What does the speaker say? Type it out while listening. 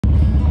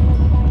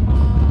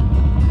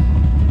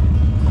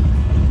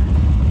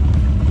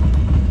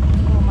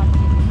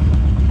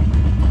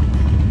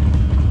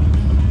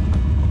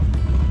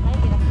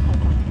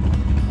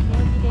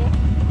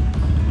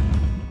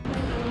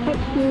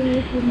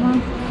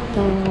今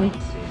日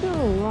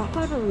は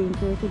ハロウィン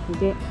ということ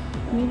で、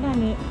みんな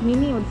に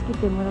耳をつけ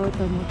てもらおう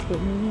と思って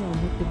耳を持っ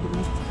てき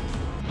ました。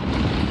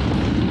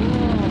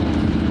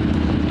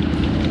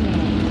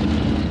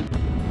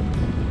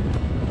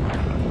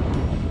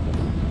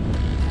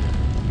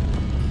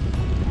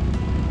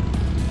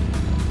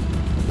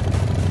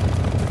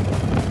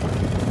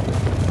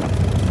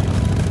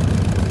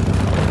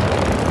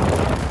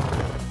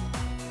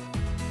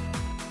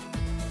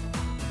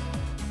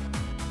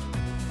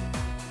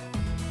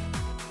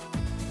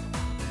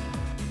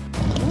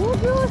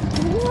それは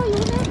4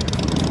年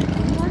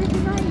生まれて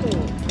ないよ。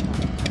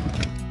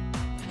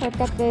到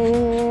着。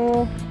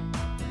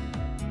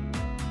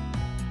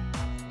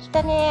来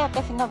たね、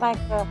私のバイ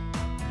ク。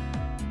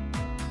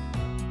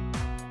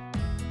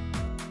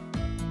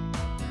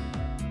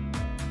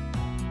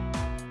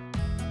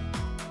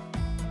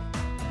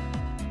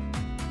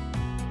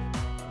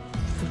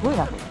すごい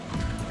な、これ。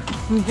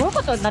すごい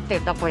ことになって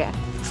るんだ、これ。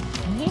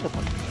見える、こ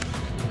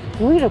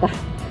れ。オイルが。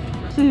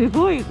す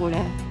ごい、こ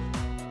れ。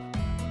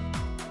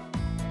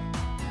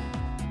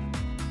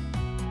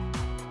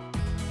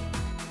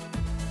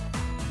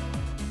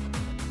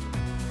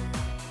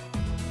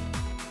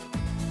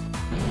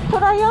ト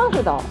ライアン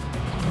フだ。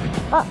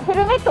あ、ヘ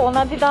ルメット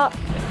同じだ。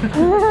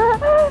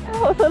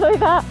お揃い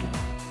だ。あ、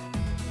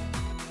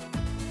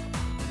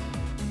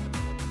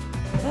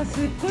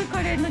すっごい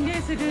カレーの匂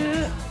いす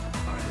る。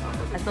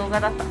あ、動画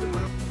だった。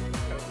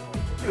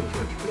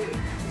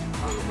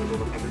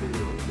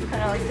カ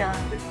ナオちゃん。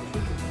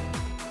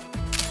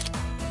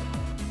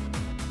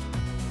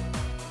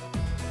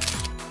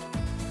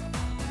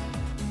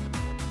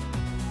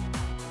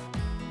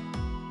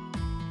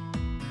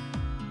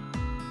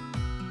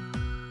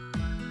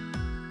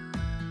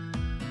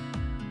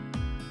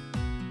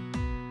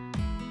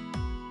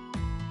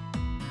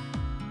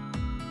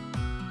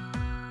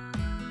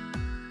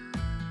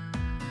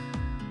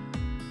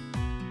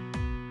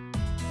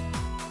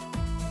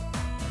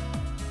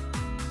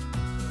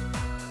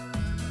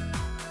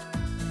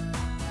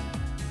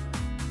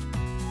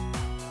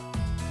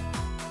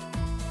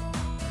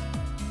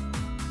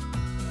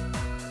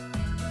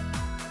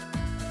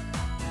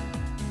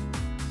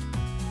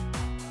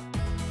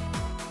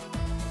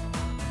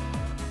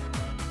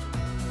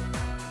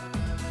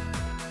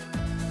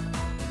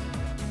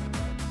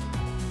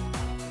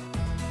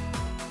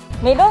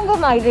メロング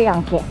マいるや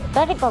んけ。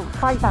誰か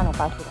が書いたの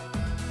かしら。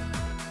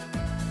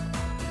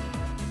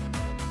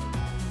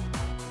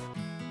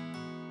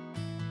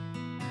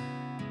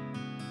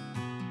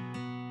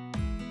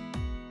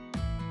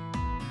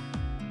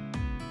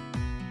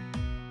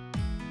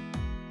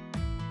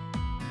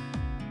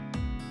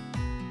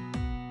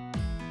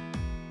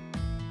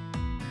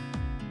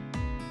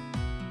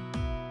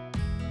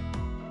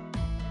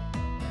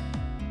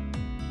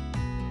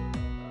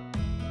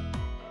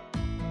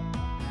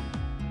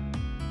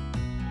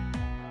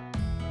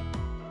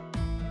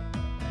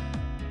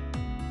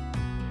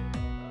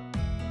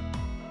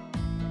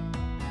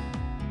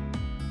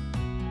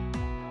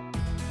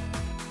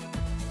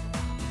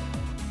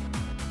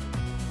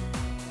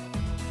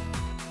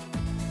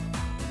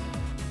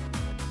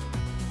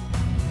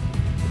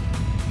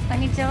こん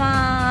にち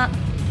は。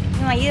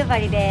今夕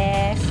張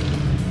です。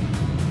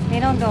メ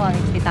ロンドンを見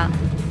つけた。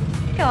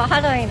今日は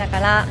ハロウィンだか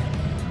ら、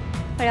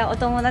これはお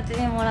友達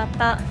にもらっ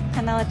た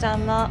かなおちゃ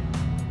んの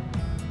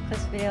コ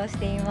スプレをし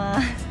ていま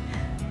す。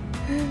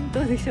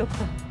どうでしょうか。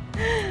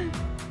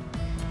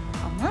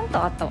あ、マン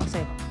トあったわ、そ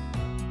ういえば。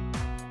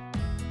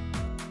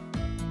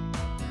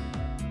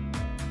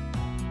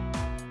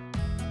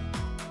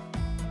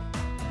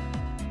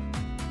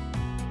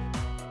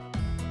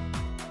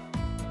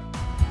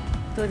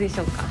どうでし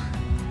ょうか。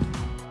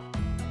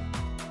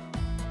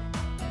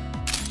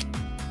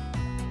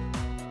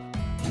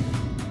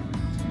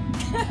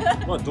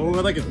まあ動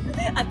画だけど。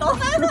あ、動画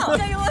のめっ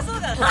ちゃ弱そ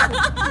うだな。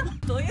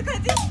どういう感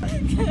じ？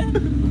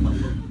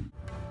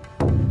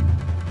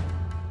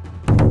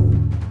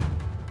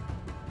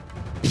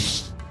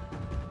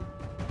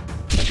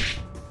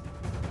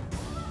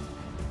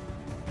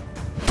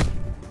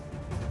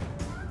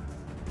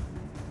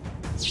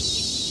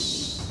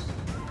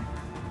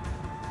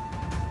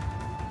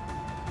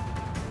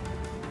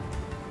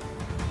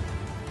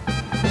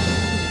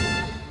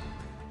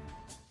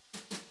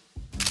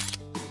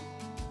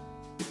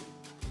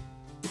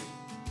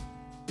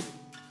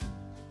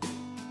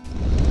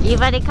夕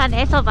張カ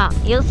レーそば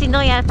吉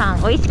野家さ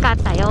ん、美味しかっ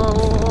たよ。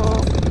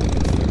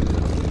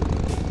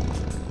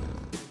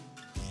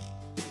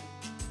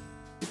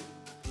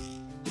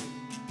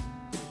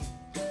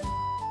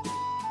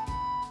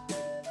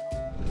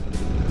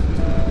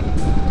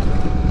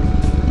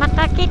ま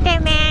た来て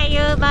ね、夕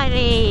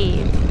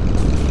張。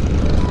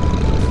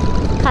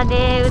カ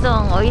レーう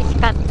どん美味し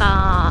かっ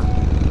た。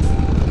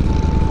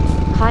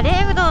カレ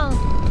ーうど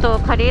んと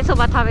カレーそ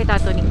ば食べた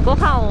後にご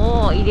飯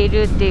を入れ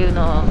るっていう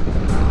の、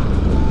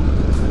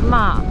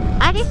ま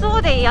あありそ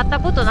うでやった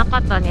ことなか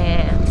った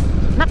ね。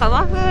なんか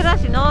和風だ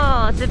し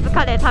のスープ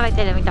カレー食べ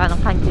てるみたいな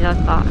感じだ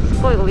った。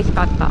すごい美味し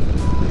かった。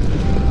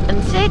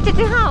11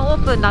時半オ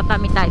ープンだった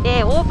みたい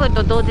で、オープン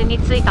と同時に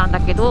着いたんだ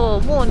けど、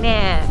もう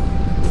ね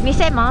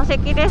店満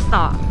席でし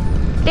た。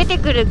出て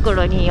くる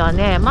頃には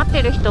ね待っ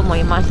てる人も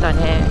いました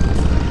ね。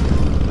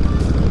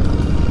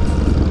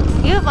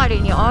夕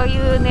張にああい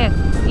うね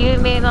有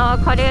名な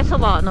カレーそ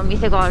ばの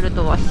店がある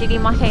とは知り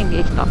ません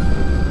でした。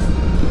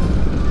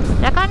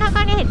なかな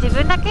かね自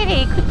分だけ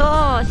で行くと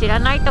知ら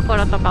ないとこ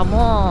ろとか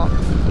も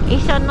一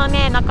緒の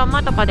ね仲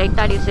間とかでい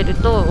たりする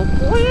と、こ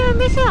ういう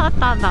店あっ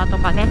たんだと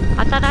かね、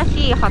新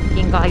しい発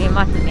見があり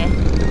ますね。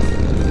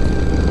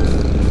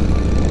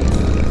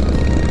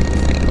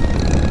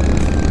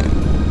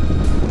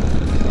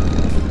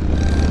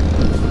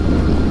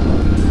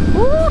お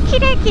お、き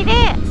れいきれい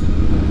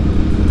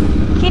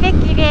きれい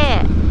き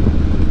れ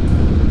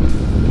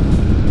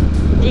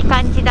い、いい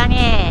感じだ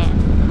ね。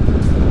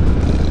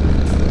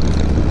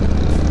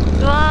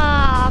う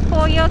わー、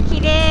紅葉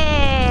きれい。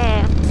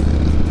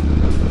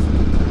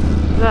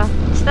うわ、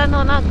下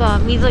のなんか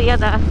水や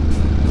だ。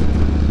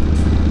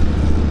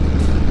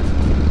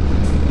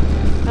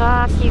う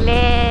わー、き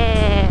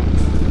れい。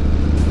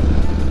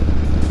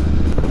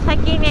最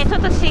近ねちょ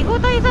っと仕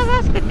事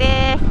忙しく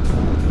て、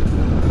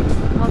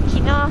もう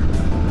昨日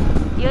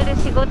夜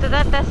仕事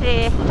だったし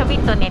ちょびっ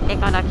と寝て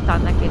から来た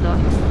んだけど、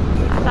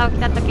朝起き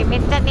た時め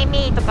っちゃ眠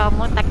いとか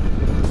思った。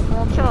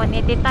もう今日は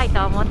寝てたいと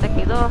は思った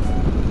けど、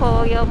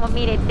紅葉も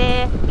見れ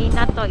てみん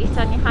なと一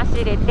緒に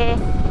走れて、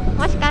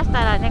もしかし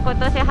たらね今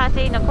年走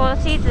るの今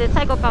シーズン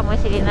最後かも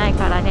しれない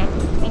からね、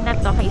みんな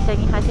と一緒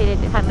に走れ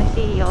て楽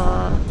しいよ。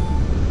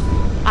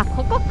あ、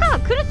ここか。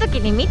来る時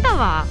に見た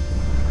わ、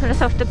この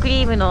ソフトク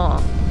リーム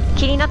の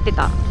気になって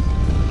た。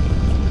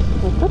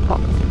ここか。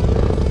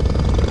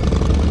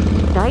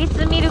ダイ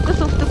スミルク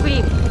ソフトク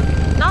リーム、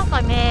なん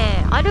か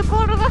ねアルコ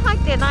ールが入っ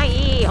てな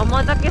い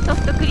甘酒ソ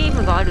フトクリー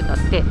ムがあるんだっ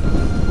て。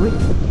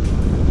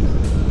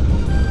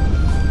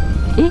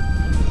え、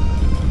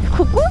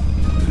ここ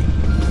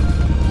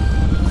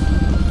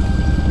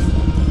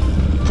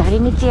砂利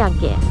道やん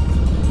け。ちょ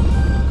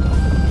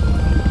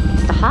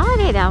っとハー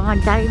レーであんま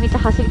り砂利道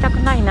走りたく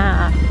ない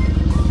な。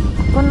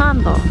ここな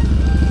んだ。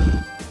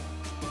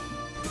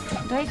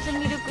ダイス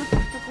ミルクソ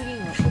フトクリー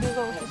ム、これ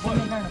がおすすめ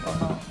なのか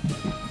な。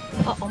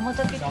あ、甘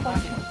酒使って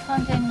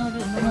完全ノン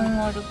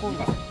アルコール。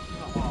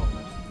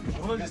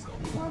同じですか？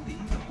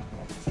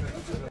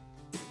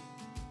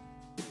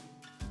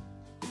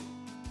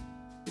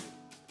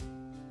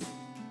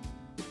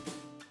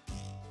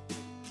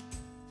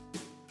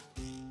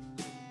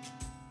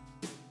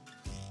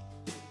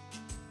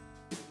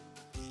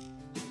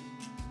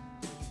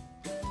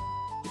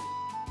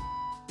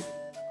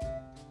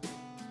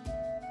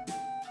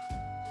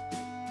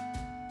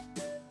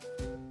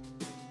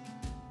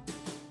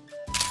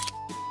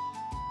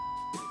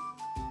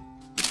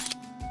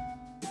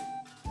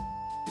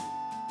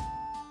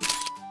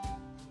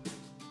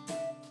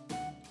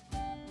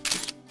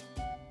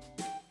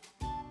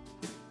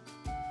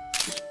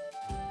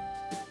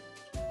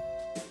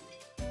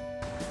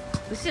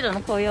後ろ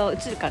の紅葉映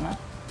るかな。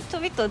ちょ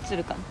びっと映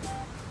るかな。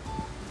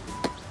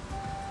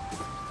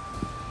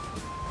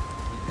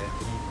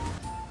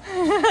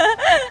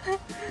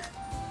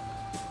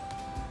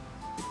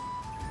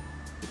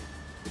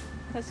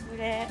コスプ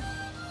レ、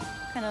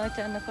かなお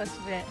ちゃんのコス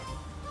プレ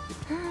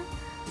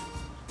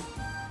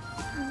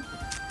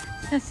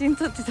写真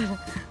撮ってたらど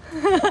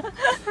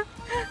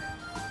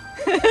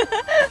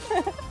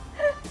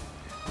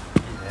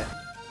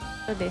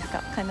うですか、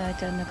かなお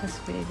ちゃんのコ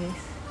スプレで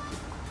す。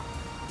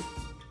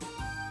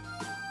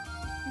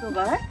どう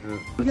かい？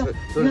いや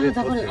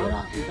だからあ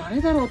ら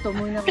誰だろうと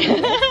思いながら、い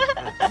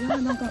や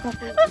なんかかっ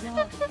こいい、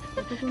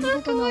いや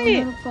男の子かな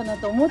女の子かな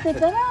と思って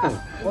たら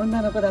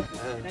女の子だった。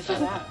だ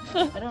から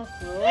あら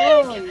そう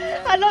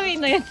ハロウィ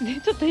ンのやつで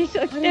ちょっと衣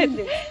装着て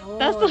出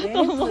そう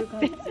と思っ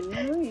て。いい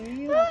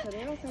わ、そ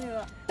れはそれ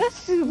は。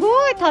す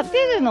ごい、立て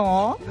る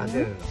の？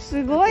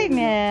すごい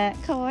ね、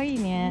可愛い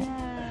ね。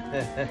い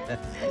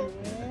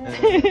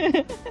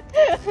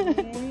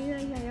や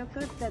いやよか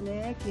った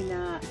ね、ひ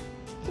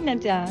な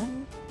ちゃ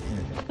ん。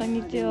こん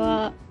にち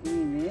は。いい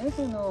ね、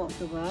その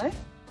すごい。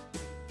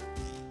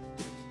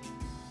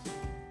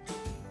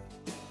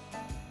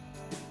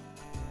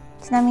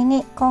ちなみ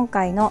に今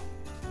回の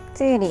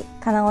つゆり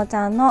かなおち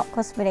ゃんの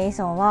コスプレ衣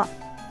装は、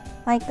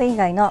バイク以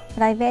外のプ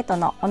ライベート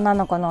の女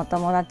の子のお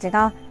友達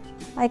が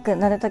バイク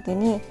乗るとき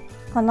に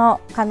こ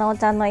のかなお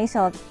ちゃんの衣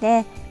装を着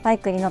てバイ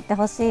クに乗って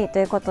ほしいと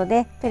いうこと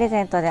でプレ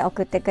ゼントで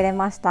送ってくれ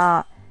まし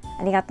た。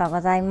ありがとう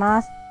ござい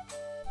ます。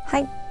は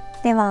い、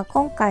では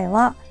今回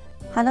は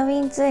ハロウ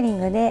ィンツーリン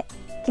グで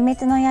鬼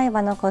滅の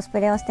刃のコスプ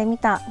レをしてみ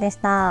たでし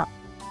た。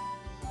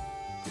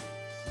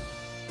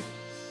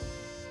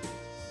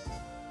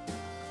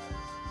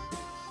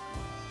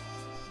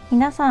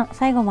皆さん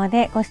最後ま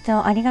でご視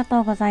聴ありが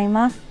とうござい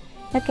ます。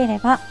よけれ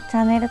ばチ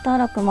ャンネル登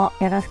録も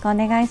よろしくお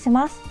願いし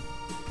ます。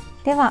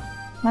では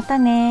また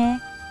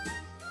ね。